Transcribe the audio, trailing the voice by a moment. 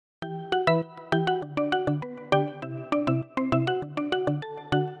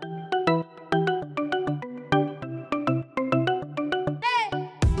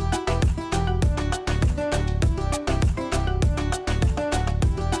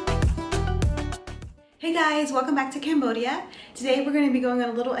Hey guys, welcome back to Cambodia. Today we're going to be going on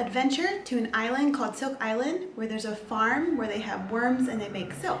a little adventure to an island called Silk Island where there's a farm where they have worms and they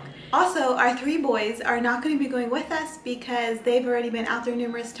make silk. Also, our three boys are not going to be going with us because they've already been out there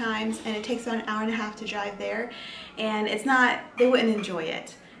numerous times and it takes about an hour and a half to drive there and they wouldn't enjoy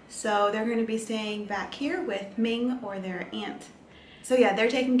it. So they're going to be staying back here with Ming or their aunt. So yeah, they're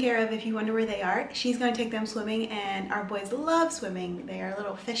taken care of if you wonder where they are. She's going to take them swimming and our boys love swimming. They are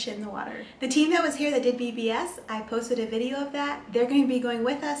little fish in the water. The team that was here that did BBS, I posted a video of that. They're going to be going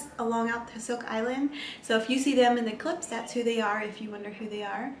with us along out to Silk Island. So if you see them in the clips, that's who they are if you wonder who they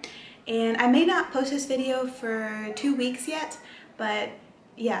are. And I may not post this video for 2 weeks yet, but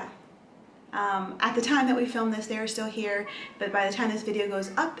yeah. At the time that we filmed this, they were still here, but by the time this video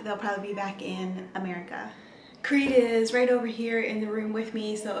goes up, they'll probably be back in America. Creed is right over here in the room with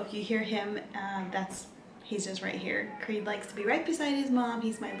me, so if you hear him, he's just right here. Creed likes to be right beside his mom.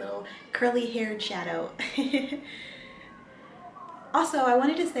 He's my little curly-haired shadow. Also, I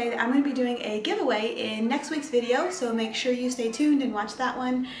wanted to say that I'm going to be doing a giveaway in next week's video, so make sure you stay tuned and watch that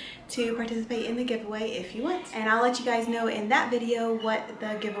one to participate in the giveaway if you want. And I'll let you guys know in that video what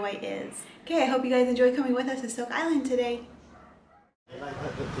the giveaway is. Okay, I hope you guys enjoy coming with us to Silk Island today.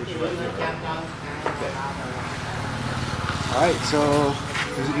 Alright, so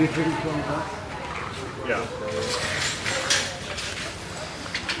is it you pretty from that? Yeah.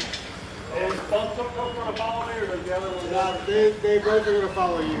 And both of them are going to follow me, or the other one? No, they both are going to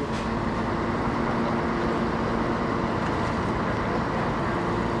follow you.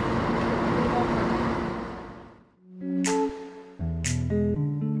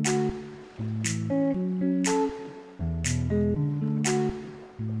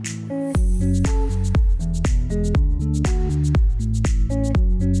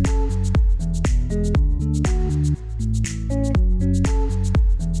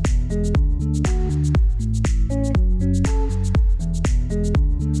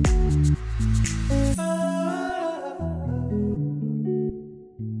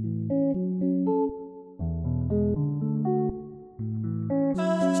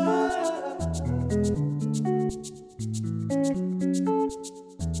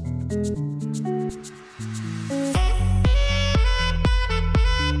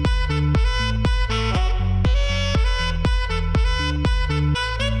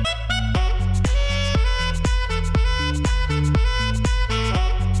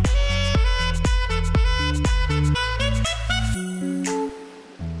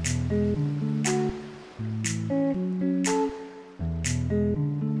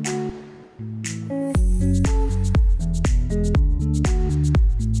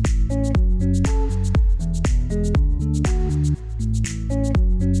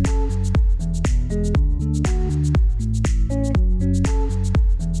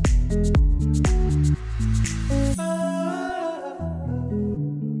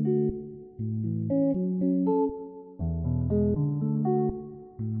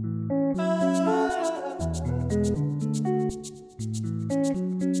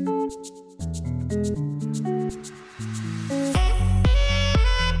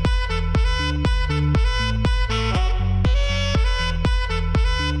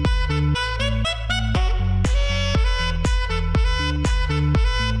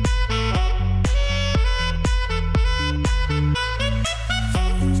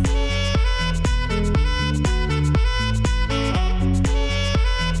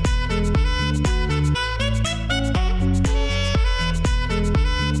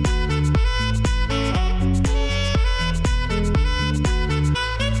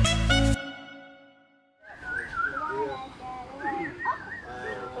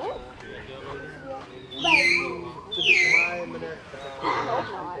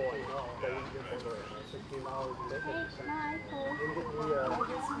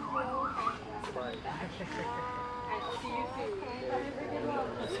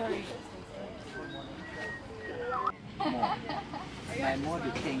 More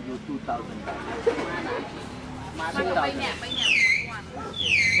to change you 2,000.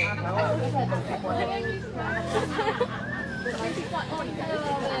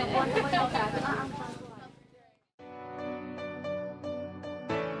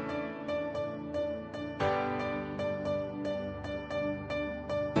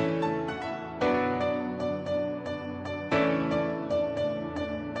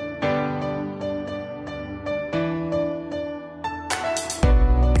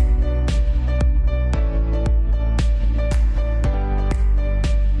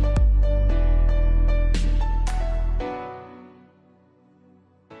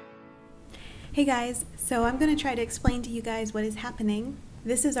 Hey guys, so I'm going to try to explain to you guys what is happening.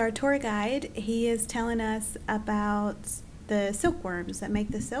 This is our tour guide. He is telling us about the silkworms that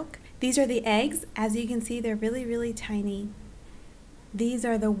make the silk. These are the eggs. As you can see, they're really, really tiny. These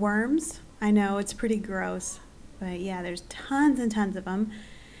are the worms. I know, it's pretty gross, but yeah, there's tons and tons of them.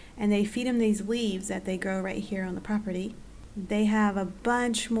 And they feed them these leaves that they grow right here on the property. They have a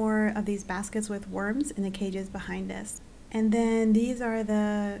bunch more of these baskets with worms in the cages behind us. And then these are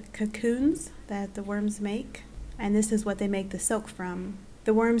the cocoons that the worms make. And this is what they make the silk from.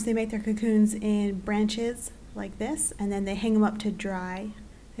 The worms, they make their cocoons in branches like this, and then they hang them up to dry.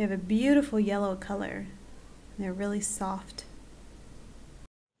 They have a beautiful yellow color. They're really soft.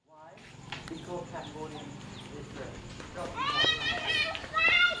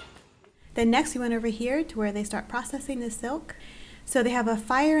 Then next we went over here to where they start processing the silk. So they have a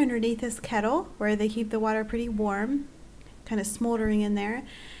fire underneath this kettle where they keep the water pretty warm, kind of smoldering in there,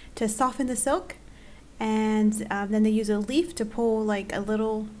 to soften the silk. And then they use a leaf to pull like a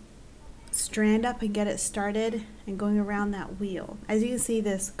little strand up and get it started and going around that wheel. As you can see,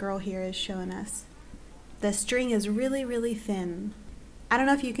 this girl here is showing us. The string is really, really thin. I don't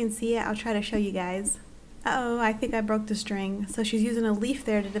know if you can see it. I'll try to show you guys. Uh-oh, I think I broke the string. So she's using a leaf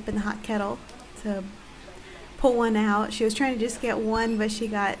there to dip in the hot kettle to pull one out. She was trying to just get one, but she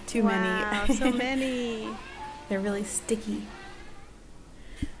got too many. Wow, so many. They're really sticky.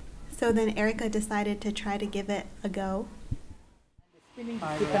 So then Erica decided to try to give it a go. Spinning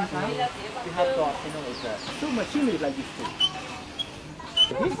second time, you have got, it's so machinery like this too.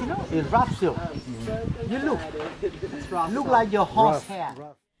 This, is rough silk. You look like your horse hair.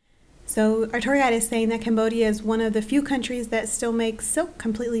 So our tour guide is saying that Cambodia is one of the few countries that still makes silk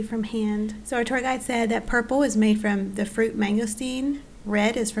completely from hand. So our tour guide said that purple is made from the fruit mangosteen,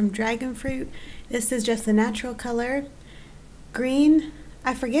 red is from dragon fruit, this is just the natural color, green,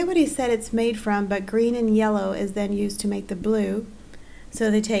 I forget what he said it's made from, but green and yellow is then used to make the blue.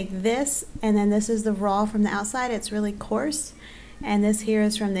 So they take this, and then this is the raw from the outside. It's really coarse. And this here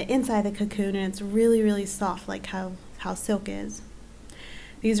is from the inside of the cocoon, and it's really, really soft, like how silk is.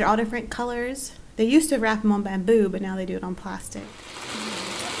 These are all different colors. They used to wrap them on bamboo, but now they do it on plastic.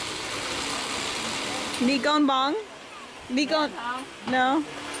 Nigon bong? Nigon? No?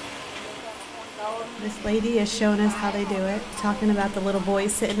 This lady is showing us how they do it, talking about the little boy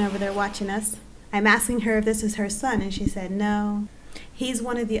sitting over there watching us. I'm asking her if this is her son, and she said no. He's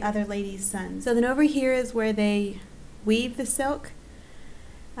one of the other lady's sons. So then over here is where they weave the silk.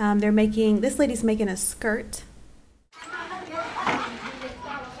 This lady's making a skirt.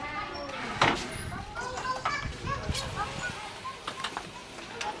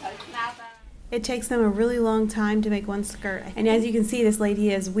 It takes them a really long time to make one skirt. And as you can see, this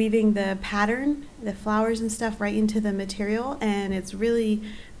lady is weaving the pattern, the flowers and stuff right into the material, and it's really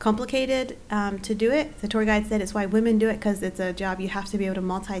complicated to do it. The tour guide said it's why women do it, because it's a job you have to be able to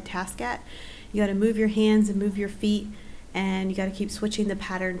multitask at. You got to move your hands and move your feet, and you got to keep switching the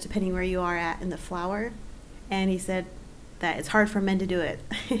patterns depending where you are at in the flower. And he said that it's hard for men to do it.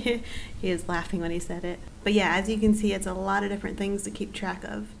 He was laughing when he said it. But yeah, as you can see, it's a lot of different things to keep track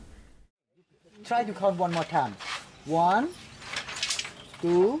of. Try to count one more time. 1,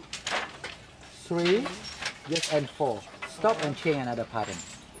 2, 3, yes, and 4. Stop and change another pattern.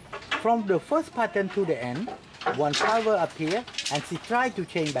 From the first pattern to the end, one flower appear, and she try to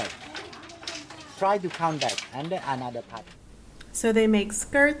change back. Try to count back, and then another pattern. So they make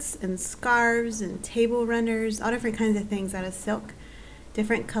skirts and scarves and table runners, all different kinds of things out of silk.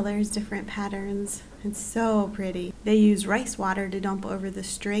 Different colors, different patterns. It's so pretty. They use rice water to dump over the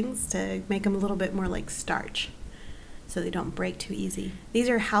strings to make them a little bit more like starch, so they don't break too easy. These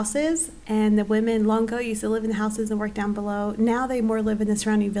are houses, and the women long ago used to live in the houses and work down below. Now they more live in the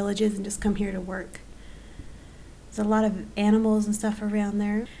surrounding villages and just come here to work. There's a lot of animals and stuff around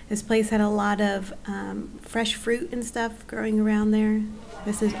there. This place had a lot of fresh fruit and stuff growing around there.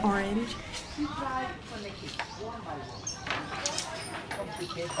 This is orange.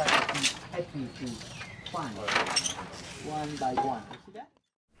 One by one.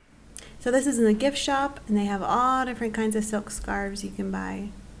 So this is in the gift shop, and they have all different kinds of silk scarves you can buy.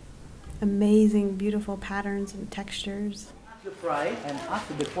 Amazing, beautiful patterns and textures. The price and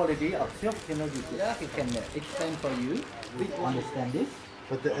ask the quality of silk, you can explain for you. We understand this.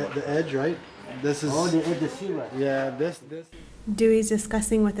 But the edge, right? This is. Oh, the silver. Yeah, this. Dewey's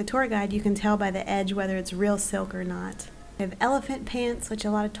discussing with the tour guide. You can tell by the edge whether it's real silk or not. They have elephant pants, which a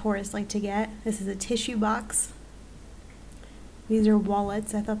lot of tourists like to get. This is a tissue box. These are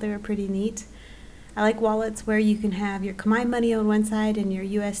wallets. I thought they were pretty neat. I like wallets where you can have your Khmer money on one side and your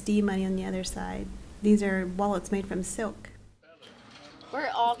USD money on the other side. Ththese are wallets made from silk. We're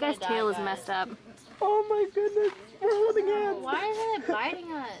all gonna die. This tail is messed up. Oh my goodness, we're holding hands. Why isn't it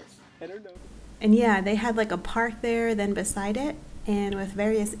biting us? I don't know. And yeah, they had like a park there then beside it, and with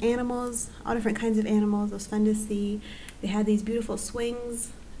various animals, all different kinds of animals. It was fun to see. They had these beautiful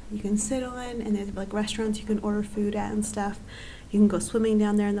swings you can sit on, and there's like restaurants you can order food at and stuff. You can go swimming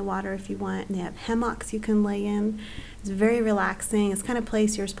down there in the water if you want, and they have hammocks you can lay in. It's very relaxing. It's the kind of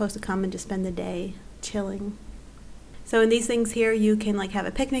place you're supposed to come and just spend the day chilling. So in these things here, you can like have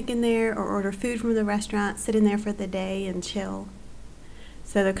a picnic in there or order food from the restaurant, sit in there for the day and chill.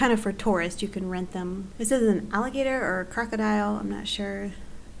 So they're kind of for tourists. You can rent them. This is an alligator or a crocodile, I'm not sure.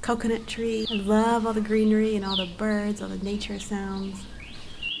 Coconut tree. I love all the greenery and all the birds, all the nature sounds.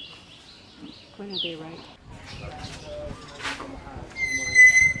 When are they right?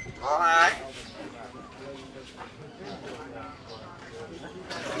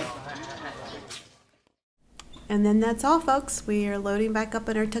 And then that's all, folks. We are loading back up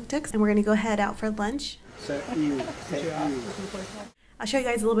in our tuk-tuks, and we're gonna go head out for lunch. I'll show you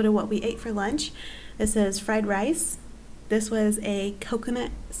guys a little bit of what we ate for lunch. This is fried rice. This was a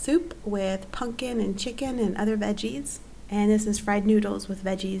coconut soup with pumpkin and chicken and other veggies. And this is fried noodles with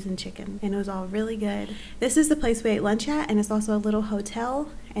veggies and chicken. And it was all really good. This is the place we ate lunch at, and it's also a little hotel.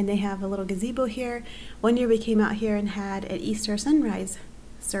 And they have a little gazebo here. One year we came out here and had an Easter sunrise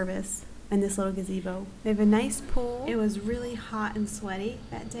service in this little gazebo. They have a nice pool. It was really hot and sweaty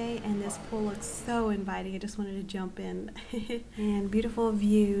that day, and this pool looks so inviting. I just wanted to jump in. And beautiful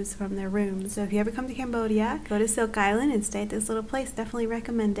views from their rooms. So if you ever come to Cambodia, go to Silk Island and stay at this little place. Definitely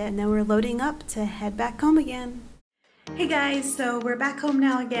recommend it. And then we're loading up to head back home again. Hey guys, so we're back home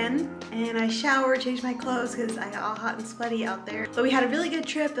now again, and I showered, changed my clothes because I got all hot and sweaty out there. But we had a really good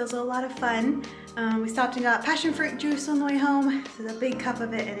trip. It was a lot of fun. We stopped and got passion fruit juice on the way home. This is a big cup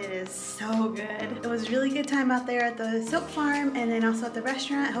of it, and it is so good. It was a really good time out there at the silk farm and then also at the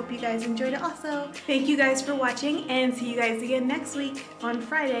restaurant. I hope you guys enjoyed it also. Thank you guys for watching, and see you guys again next week on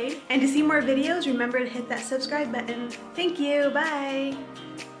Friday. And to see more videos, remember to hit that subscribe button. Thank you, bye!